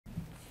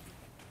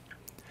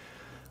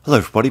Hello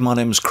everybody, my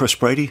name is Chris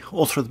Brady,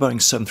 author of the Boeing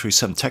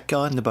 737 Tech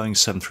Guide and the Boeing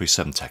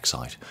 737 Tech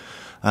Site.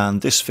 And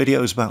this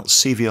video is about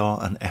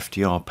CVR and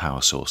FDR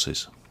power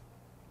sources.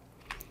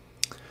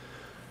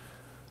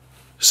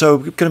 So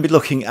we're going to be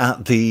looking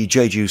at the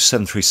Jeju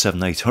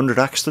 737-800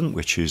 accident,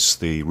 which is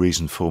the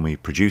reason for me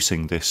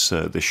producing this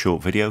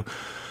short video,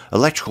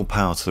 electrical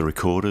power to the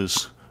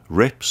recorders,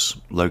 RIPs,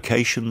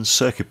 locations,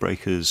 circuit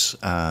breakers,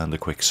 and a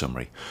quick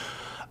summary.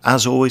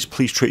 As always,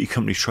 please treat your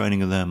company's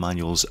training and their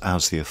manuals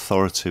as the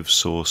authoritative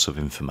source of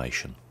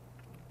information.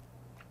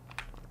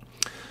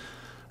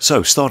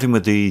 So, starting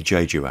with the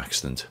Jeju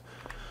accident.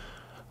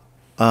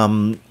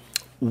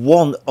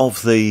 One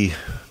of the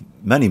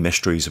many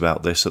mysteries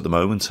about this at the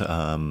moment,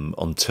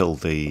 until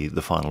the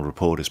final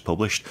report is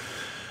published,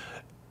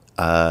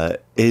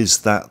 is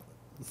that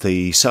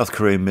the South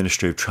Korean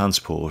Ministry of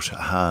Transport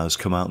has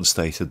come out and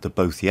stated that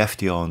both the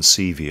FDR and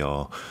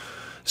CVR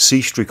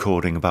ceased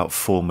recording about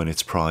 4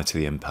 minutes prior to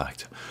the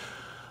impact.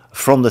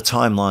 From the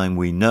timeline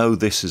we know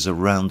this is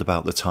around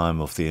about the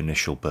time of the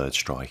initial bird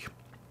strike.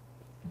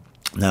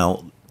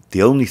 Now,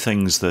 the only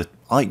things that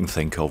I can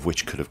think of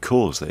which could have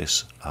caused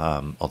this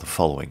are the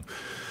following.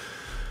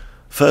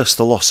 First,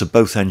 the loss of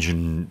both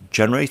engine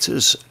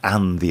generators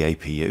and the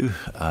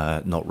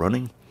APU not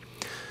running.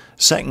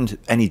 Second,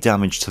 any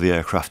damage to the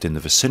aircraft in the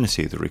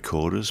vicinity of the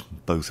recorders,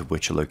 both of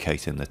which are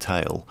located in the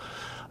tail.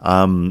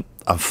 And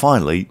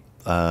finally,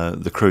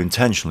 the crew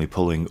intentionally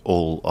pulling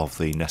all of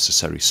the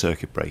necessary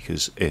circuit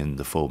breakers in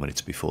the 4 minutes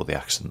before the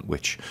accident,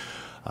 which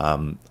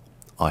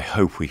I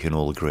hope we can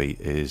all agree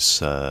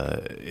is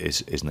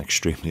an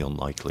extremely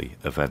unlikely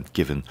event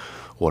given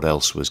what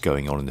else was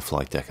going on in the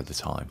flight deck at the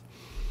time.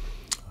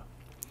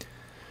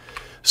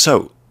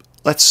 So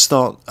let's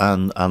start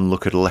and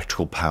look at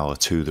electrical power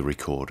to the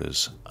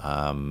recorders,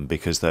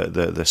 because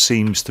there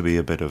seems to be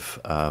a bit of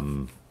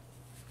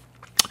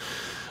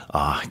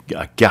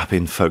a gap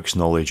in folks'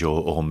 knowledge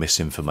or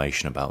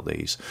misinformation about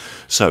these.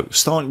 So,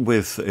 starting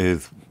with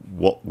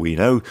what we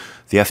know,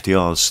 the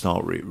FDRs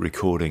start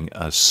recording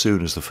as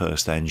soon as the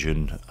first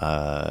engine,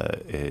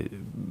 the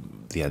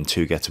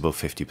N2, gets above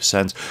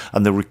 50%,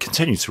 and they'll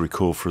continue to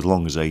record for as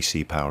long as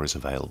AC power is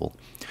available.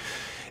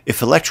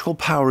 If electrical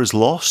power is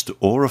lost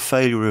or a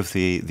failure of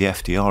the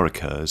FDR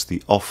occurs,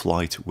 the off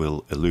light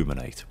will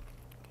illuminate.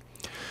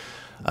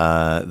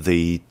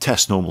 The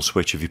test normal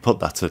switch, if you put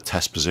that to the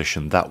test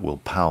position, that will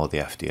power the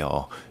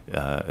FDR,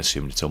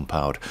 assuming it's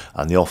unpowered,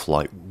 and the off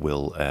light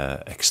will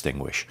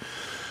extinguish.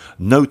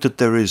 Note that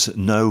there is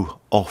no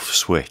off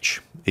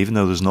switch. Even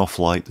though there's an off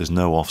light, there's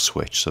no off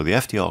switch, so the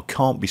FDR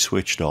can't be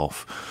switched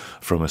off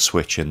from a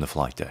switch in the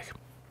flight deck.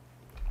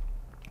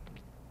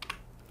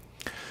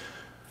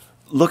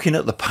 Looking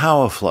at the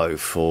power flow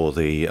for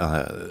the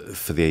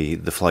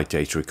flight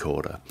data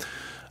recorder,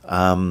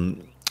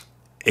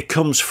 it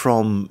comes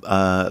from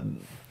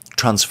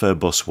transfer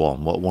bus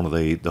 1, one of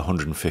the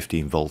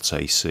 115 volts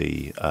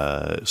AC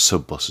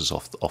sub buses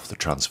off the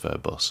transfer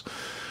bus.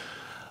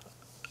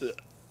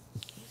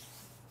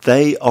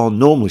 They are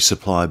normally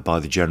supplied by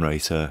the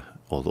generator,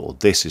 or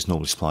this is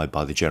normally supplied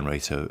by the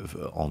generator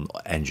on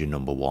engine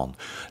number 1.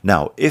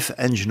 Now, if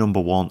engine number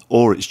 1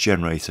 or its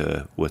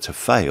generator were to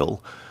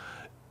fail,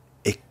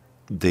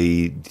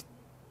 the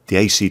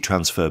AC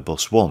transfer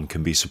bus 1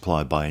 can be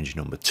supplied by engine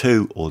number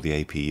 2 or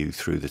the APU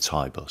through the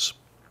tie bus.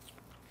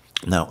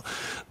 Now,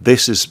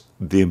 this is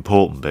the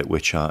important bit,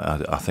 which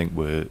I think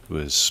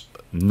was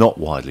not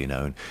widely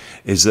known,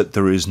 is that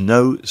there is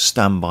no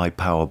standby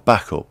power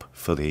backup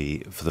for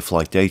the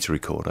flight data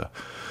recorder.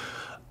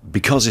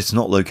 Because it's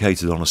not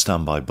located on a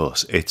standby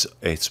bus, it's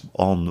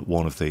on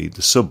one of the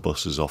sub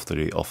buses off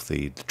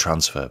the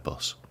transfer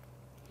bus.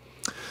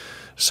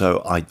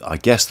 So I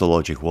guess the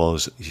logic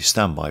was your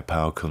standby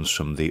power comes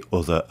from the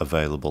other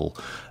available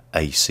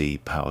AC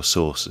power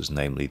sources,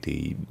 namely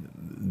the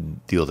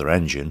other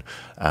engine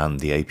and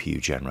the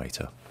APU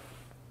generator.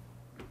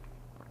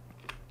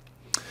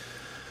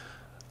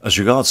 As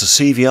regards to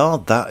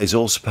CVR, that is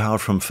also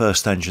powered from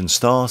first engine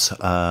start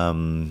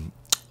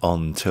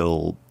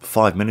until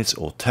 5 minutes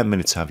or 10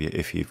 minutes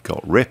if you've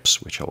got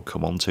RIPs, which I'll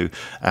come on to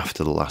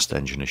after the last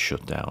engine is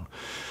shut down.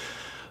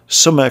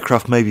 Some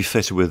aircraft may be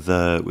fitted with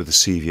the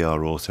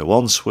CVR auto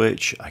on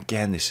switch.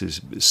 Again, this is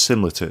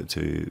similar to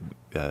the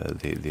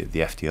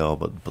FDR,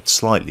 but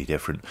slightly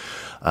different.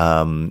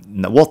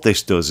 Now, what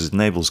this does is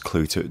enables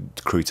crew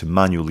to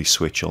manually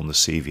switch on the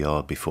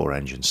CVR before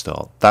engine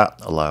start.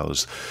 That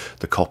allows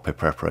the cockpit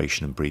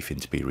preparation and briefing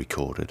to be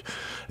recorded.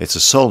 It's a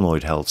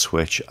solenoid held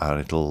switch,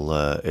 and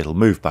it'll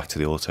move back to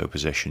the auto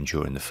position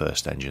during the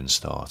first engine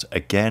start.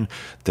 Again,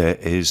 there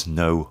is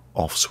no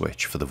off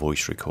switch for the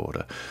voice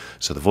recorder,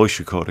 so the voice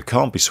recorder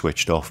can't be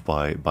switched off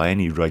by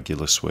any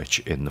regular switch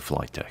in the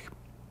flight deck.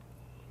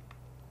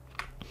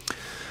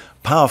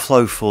 Power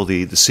flow for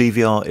the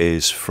CVR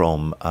is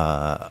from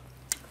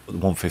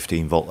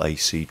 115 volt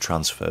AC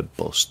transfer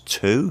bus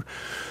 2.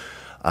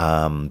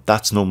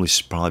 That's normally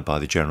supplied by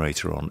the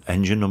generator on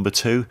engine number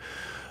 2.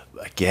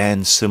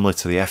 Again, similar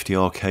to the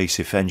FDR case,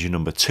 if engine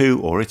number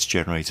 2 or its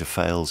generator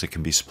fails, it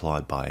can be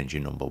supplied by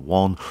engine number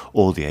 1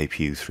 or the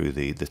APU through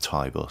the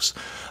tie bus.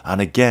 And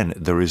again,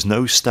 there is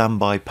no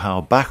standby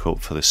power backup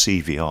for the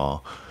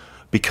CVR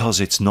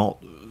because it's not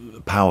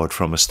powered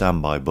from a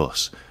standby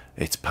bus.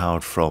 It's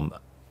powered from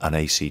an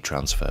AC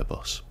transfer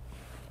bus.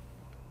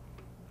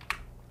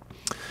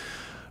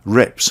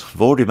 RIPS,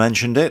 I've already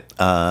mentioned it.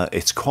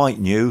 It's quite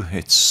new.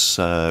 It's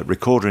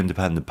recorder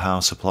independent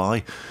power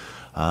supply.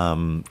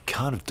 Kind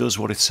of does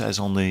what it says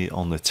on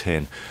the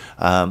tin.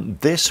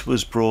 This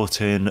was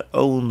brought in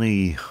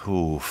only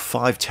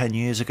 5-10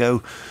 years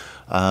ago.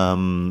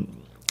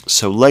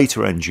 So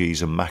later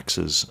NGs and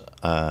Maxes,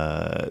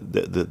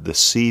 the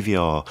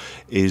CVR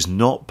is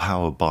not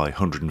powered by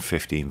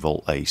 115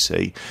 volt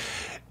AC.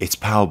 It's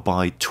powered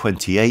by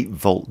 28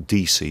 volt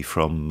DC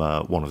from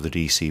one of the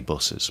DC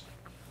buses.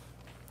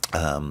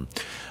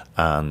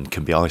 And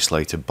can be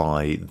isolated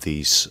by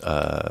these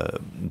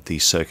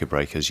circuit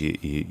breakers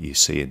you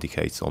see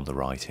indicated on the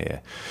right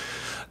here.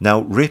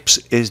 Now, RIPS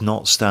is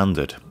not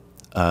standard,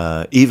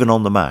 even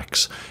on the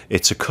Max.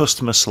 It's a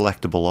customer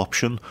selectable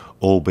option,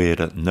 albeit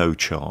at no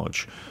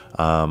charge.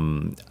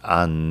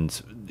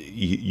 And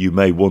you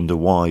may wonder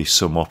why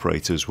some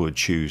operators would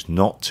choose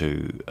not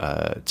to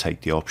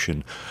take the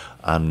option,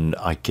 and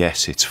I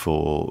guess it's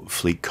for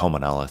fleet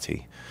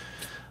commonality.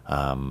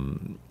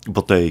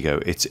 But there you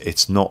go,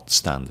 it's not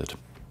standard.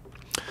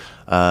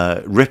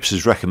 RIPS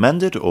is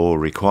recommended or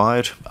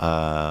required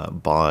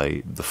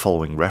by the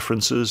following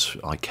references: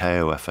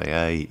 ICAO,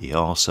 FAA,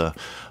 EASA,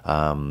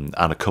 and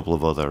a couple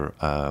of other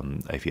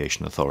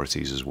aviation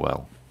authorities as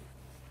well.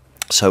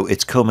 So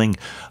it's coming,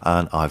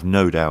 and I've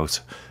no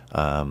doubt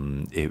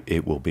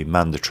it will be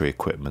mandatory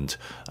equipment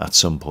at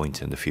some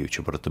point in the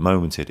future, but at the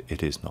moment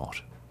it is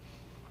not.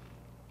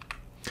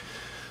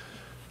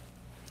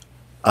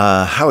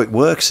 How it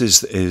works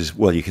is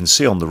well, you can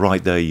see on the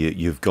right there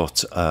you've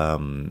got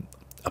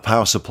a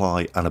power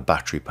supply and a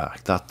battery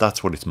pack.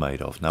 That's what it's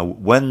made of. Now,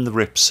 when the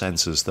RIPS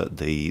senses that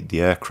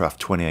the aircraft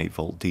 28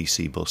 volt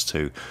DC bus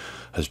 2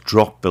 has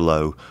dropped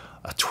below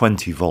a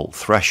 20 volt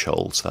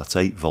threshold, so that's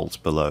 8 volts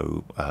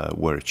below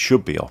where it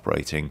should be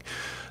operating,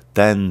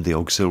 then the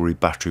auxiliary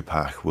battery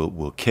pack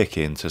will kick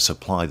in to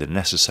supply the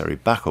necessary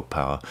backup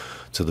power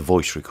to the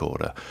voice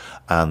recorder,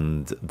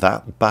 and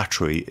that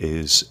battery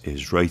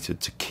is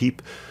rated to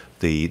keep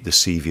the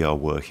CVR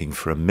working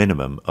for a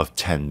minimum of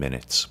 10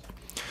 minutes.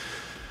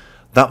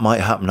 That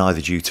might happen either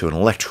due to an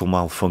electrical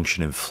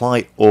malfunction in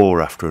flight or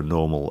after a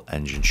normal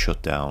engine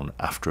shutdown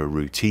after a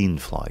routine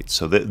flight.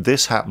 So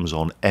this happens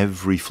on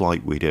every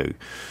flight we do.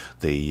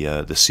 The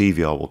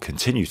CVR will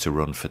continue to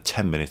run for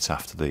 10 minutes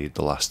after the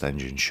last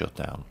engine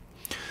shutdown,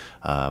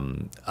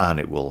 and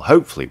it will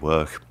hopefully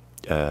work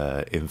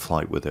in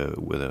flight with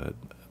a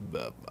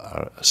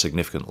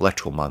significant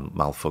electrical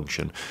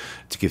malfunction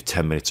to give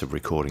 10 minutes of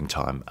recording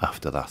time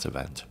after that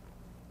event.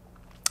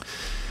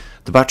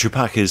 The battery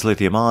pack is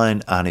lithium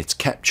ion, and it's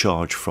kept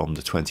charged from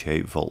the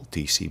 28 volt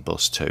DC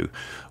bus 2,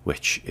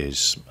 which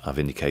is, I've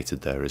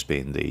indicated there as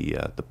being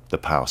the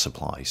power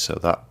supply. So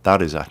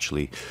that is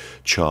actually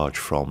charged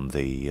from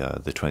the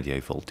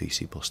 28 volt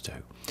DC bus 2.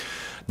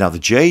 Now, the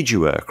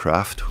Jeju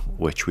aircraft,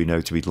 which we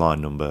know to be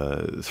line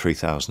number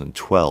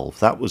 3012,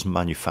 that was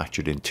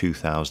manufactured in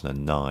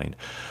 2009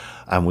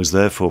 and was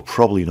therefore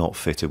probably not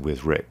fitted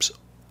with RIPS.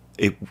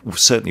 It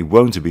certainly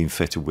won't have been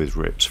fitted with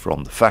RIPS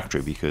from the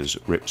factory because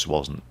RIPS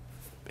wasn't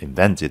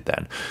invented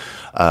then.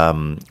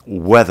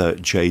 Whether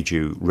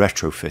Jeju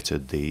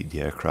retrofitted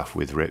the aircraft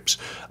with RIPS,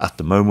 at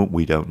the moment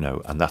we don't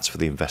know, and that's for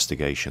the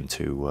investigation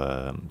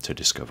to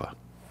discover.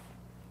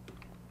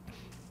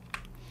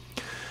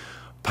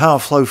 Power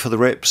flow for the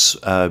RIPS,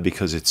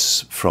 because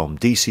it's from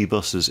DC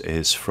buses,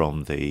 is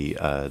from the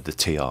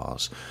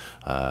TRs,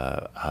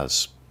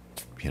 as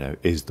you know,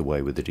 is the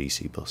way with the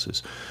DC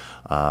buses.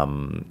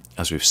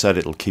 As we've said,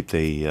 it'll keep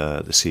the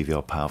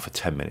CVR power for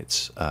 10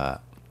 minutes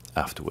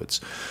afterwards.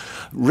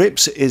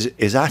 RIPS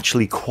is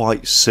actually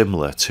quite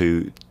similar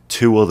to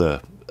two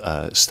other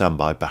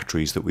standby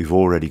batteries that we've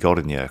already got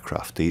in the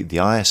aircraft. The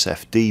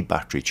ISFD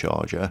battery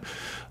charger,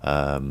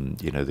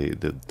 you know,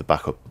 the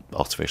backup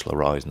artificial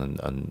horizon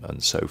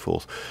and so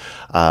forth,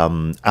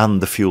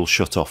 and the fuel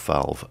shut-off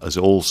valve has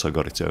also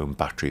got its own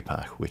battery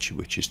pack,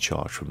 which is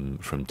charged from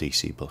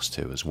DC bus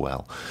 2 as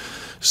well.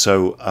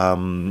 So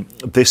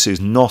this is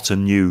not a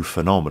new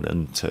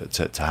phenomenon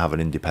to have an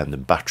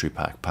independent battery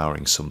pack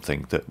powering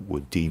something that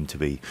would deem to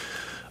be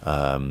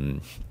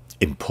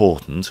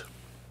important.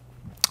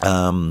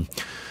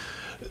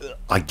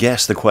 I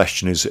guess the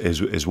question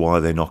is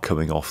why they're not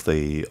coming off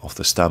the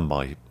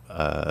standby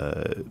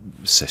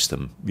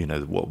system. You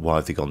know, why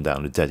have they gone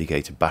down a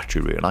dedicated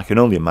battery route? And I can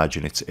only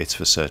imagine it's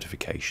for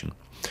certification.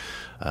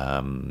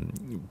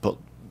 But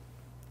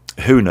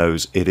who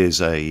knows? It is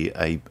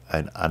an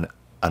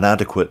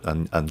adequate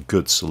and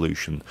good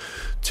solution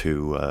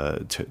to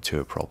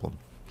a problem.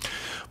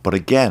 But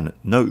again,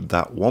 note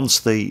that once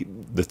the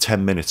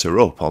 10 minutes are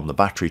up on the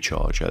battery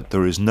charger,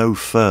 there is no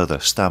further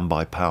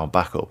standby power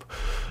backup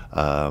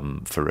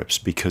for RIPs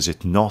because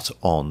it's not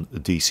on a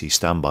DC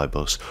standby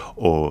bus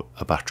or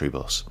a battery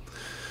bus.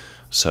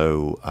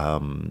 So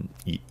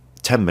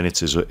 10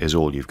 minutes is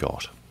all you've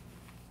got.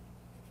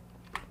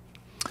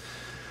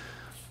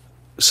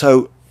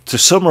 So to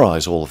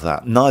summarise all of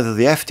that, neither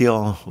the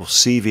FDR or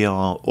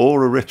CVR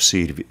or a RIP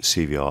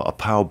CVR are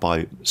powered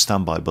by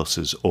standby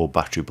buses or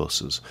battery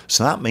buses.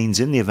 So that means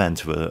in the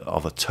event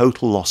of a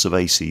total loss of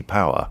AC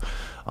power,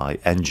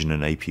 engine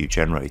and APU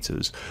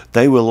generators,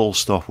 they will all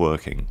stop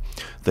working.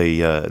 The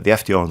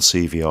FDR and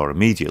CVR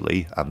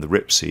immediately, and the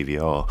RIP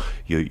CVR,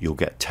 you'll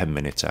get 10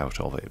 minutes out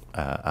of it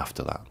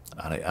after that.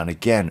 And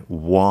again,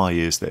 why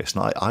is this?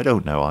 And I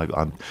don't know.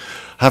 I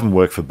haven't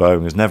worked for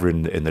Boeing. I was never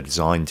in the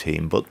design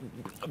team, but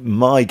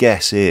my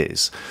guess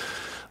is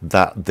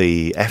that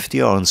the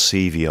FDR and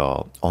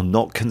CVR are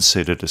not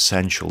considered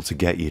essential to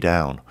get you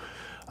down.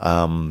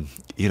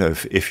 You know,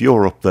 if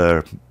you're up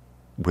there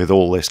with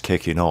all this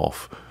kicking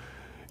off,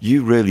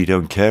 you really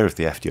don't care if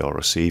the FDR or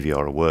CVR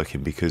are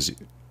working because,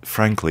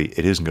 frankly,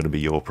 it isn't going to be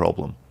your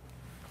problem.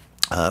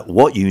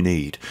 What you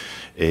need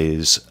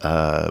is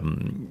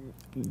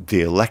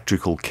the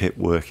electrical kit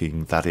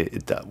working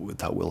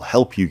that will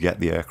help you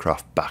get the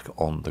aircraft back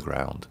on the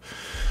ground.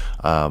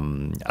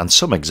 And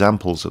some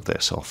examples of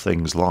this are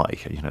things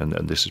like, you know,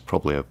 and this is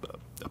probably a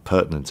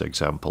pertinent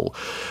example,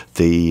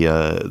 the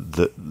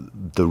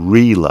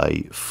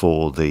relay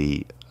for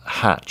the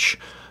hatch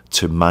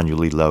to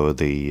manually lower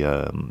the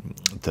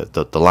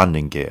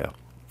landing gear.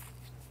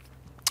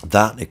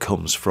 That it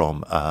comes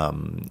from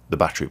the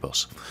battery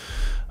bus.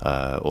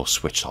 Or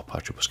switched off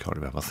battery bus, can't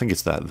remember. I think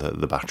it's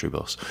the battery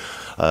bus.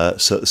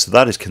 So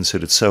that is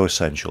considered so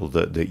essential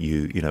that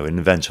you know, in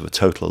the event of a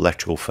total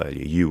electrical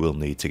failure, you will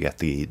need to get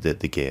the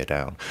gear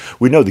down.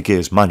 We know the gear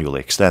is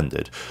manually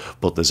extended,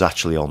 but there's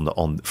actually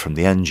from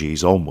the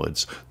NGs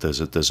onwards,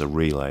 there's a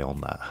relay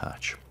on that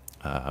hatch.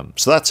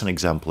 So that's an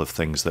example of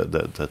things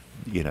that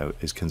you know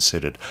is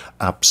considered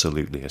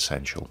absolutely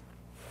essential.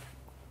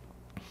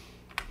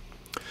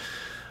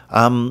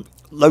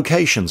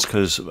 Locations,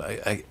 because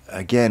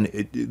again,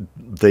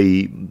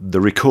 the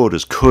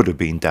recorders could have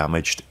been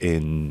damaged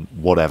in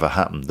whatever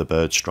happened, the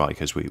bird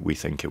strike, as we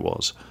think it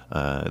was,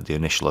 the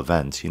initial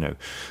event, you know,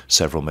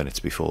 several minutes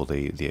before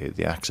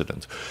the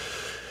accident.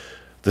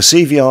 The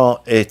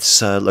CVR,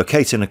 it's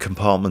located in a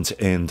compartment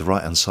in the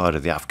right hand side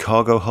of the aft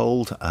cargo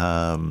hold.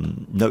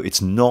 No,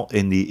 it's not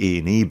in the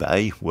E&E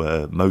bay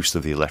where most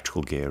of the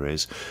electrical gear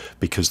is,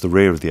 because the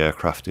rear of the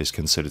aircraft is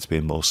considered to be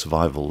a more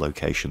survivable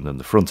location than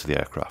the front of the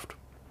aircraft.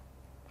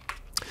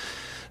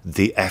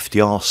 The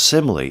FDR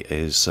similarly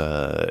is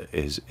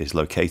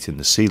located in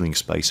the ceiling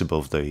space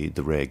above the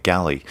rear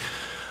galley.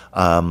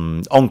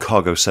 On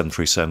cargo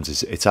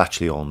 737s, it's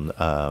actually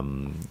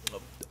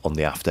on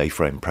the aft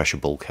A-frame pressure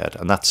bulkhead,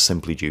 and that's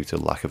simply due to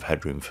lack of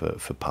headroom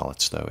for pallet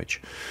stowage.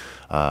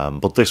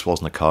 But this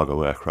wasn't a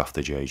cargo aircraft,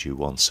 the Jeju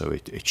one, so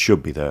it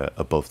should be there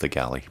above the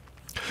galley.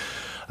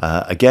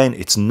 Again,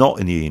 it's not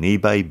in the E&E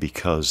bay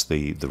because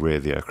the rear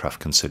of the aircraft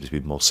considered to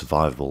be more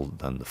survivable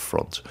than the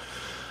front.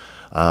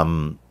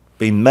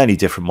 Been many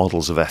different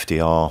models of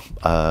FDR.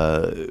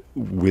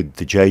 With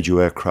the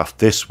Jeju aircraft,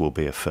 this will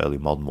be a fairly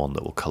modern one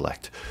that will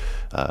collect,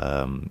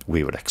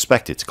 we would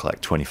expect it to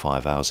collect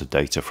 25 hours of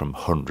data from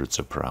hundreds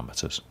of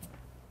parameters.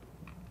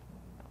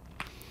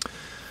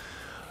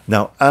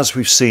 Now, as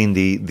we've seen,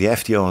 the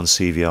FDR and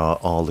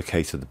CVR are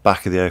located at the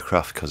back of the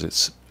aircraft because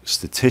it's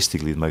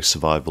statistically the most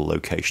survivable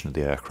location of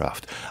the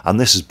aircraft, and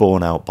this is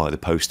borne out by the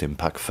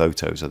post-impact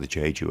photos of the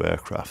Jeju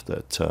aircraft,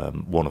 that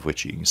one of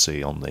which you can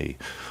see on the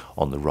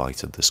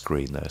right of the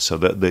screen there. So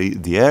that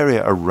the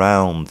area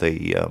around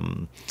the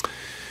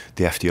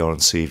FDR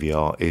and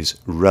CVR is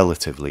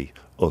relatively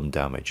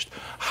undamaged.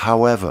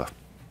 However,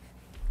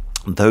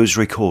 those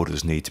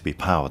recorders need to be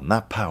powered, and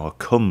that power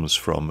comes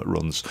from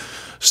runs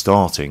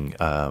starting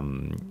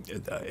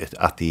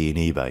at the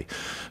E&E bay.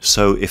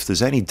 So if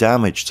there's any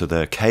damage to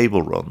their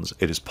cable runs,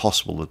 it is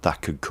possible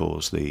that could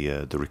cause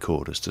the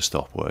recorders to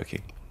stop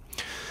working.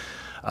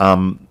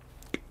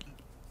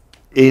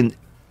 In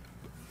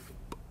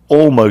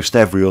almost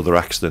every other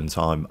accident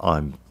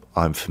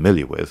I'm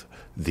familiar with,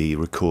 the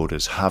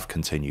recorders have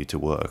continued to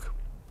work,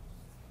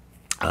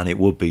 and it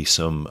would be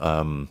some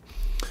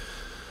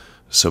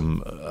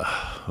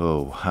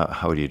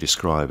how would you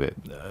describe it?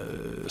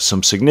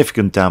 Some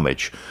significant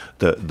damage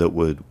that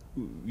would,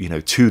 you know,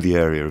 to the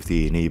area of the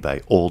E&E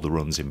bay, all the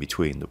runs in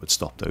between, that would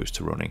stop those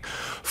to running.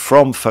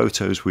 From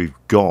photos we've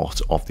got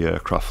of the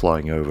aircraft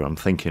flying over, I'm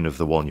thinking of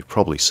the one you've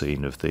probably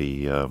seen of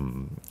the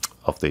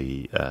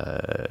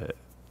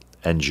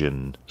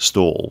engine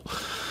stall,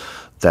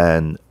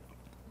 then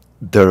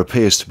there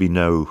appears to be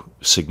no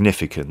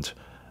significant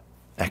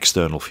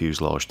external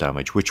fuselage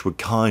damage, which would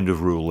kind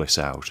of rule this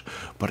out.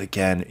 But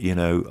again, you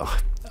know,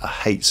 I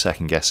hate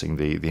second guessing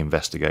the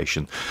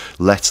investigation.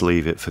 Let's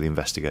leave it for the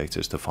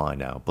investigators to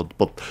find out.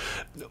 But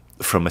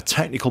from a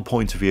technical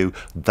point of view,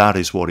 that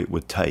is what it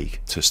would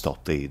take to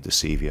stop the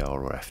CVR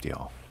or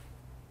FDR.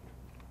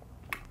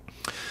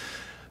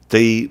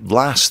 The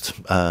last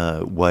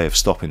way of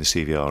stopping the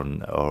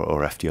CVR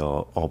or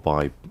FDR are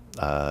by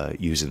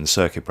using the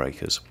circuit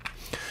breakers.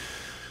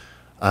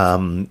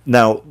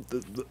 Now,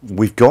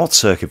 we've got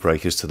circuit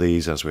breakers to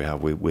these, as we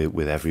have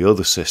with every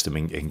other system,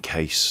 in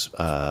case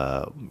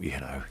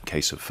in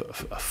case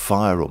of a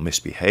fire or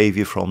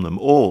misbehaviour from them,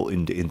 or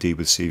indeed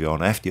with CVR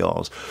and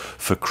FDRs,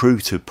 for crew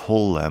to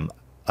pull them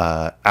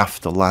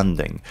after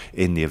landing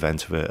in the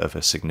event of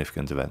a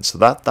significant event. So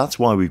that's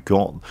why we've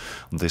got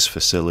this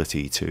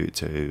facility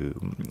to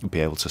be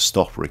able to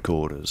stop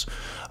recorders.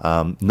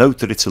 Note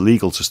that it's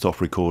illegal to stop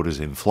recorders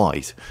in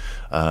flight,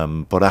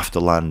 but after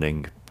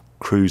landing,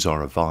 crews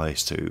are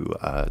advised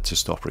to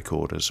stop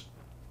recorders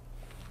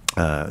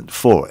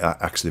for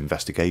accident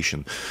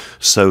investigation,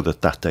 so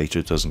that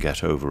data doesn't get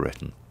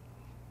overwritten.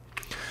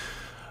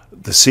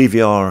 The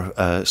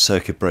CVR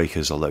circuit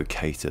breakers are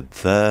located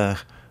there.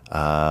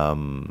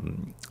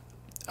 And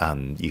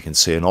you can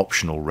see an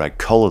optional red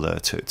collar there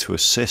to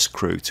assist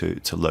crew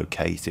to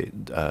locate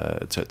it,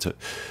 to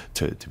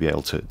be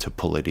able to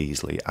pull it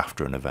easily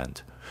after an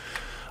event.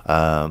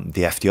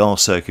 The FDR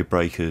circuit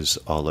breakers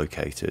are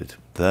located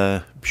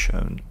there,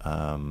 shown.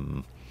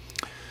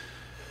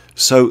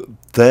 So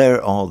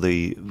there are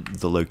the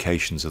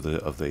locations of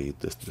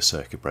the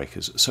circuit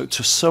breakers. So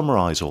to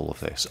summarise all of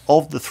this,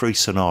 of the three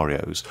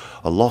scenarios,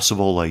 a loss of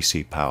all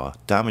AC power,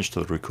 damage to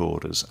the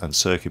recorders, and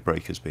circuit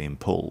breakers being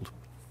pulled,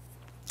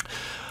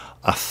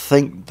 I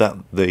think that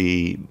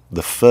the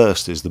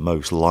first is the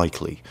most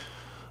likely.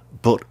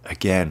 But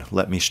again,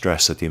 let me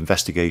stress that the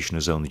investigation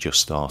has only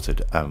just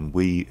started, and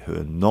we who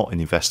are not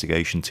an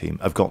investigation team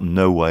have got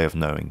no way of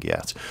knowing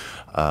yet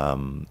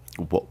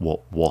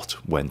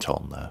what went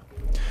on there.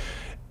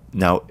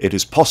 Now, it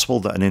is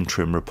possible that an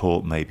interim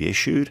report may be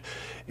issued.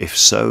 If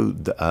so,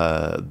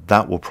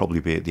 that will probably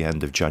be at the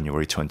end of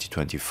January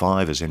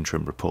 2025, as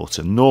interim reports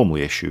are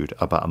normally issued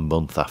about a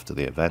month after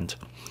the event,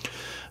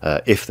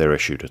 if they're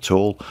issued at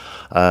all.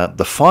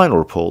 The final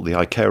report, the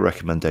ICAO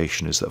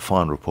recommendation is that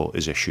final report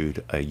is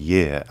issued a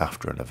year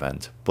after an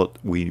event, but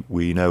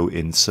we know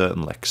in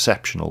certain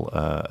exceptional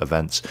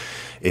events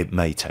it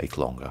may take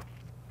longer.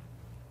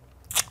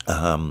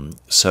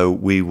 So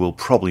we will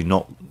probably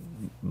not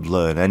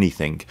learn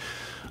anything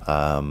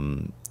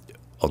until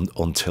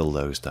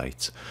those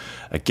dates.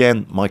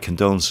 Again, my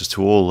condolences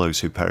to all those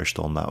who perished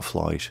on that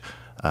flight,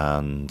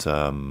 and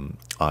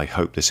I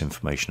hope this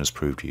information has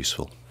proved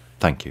useful.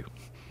 Thank you.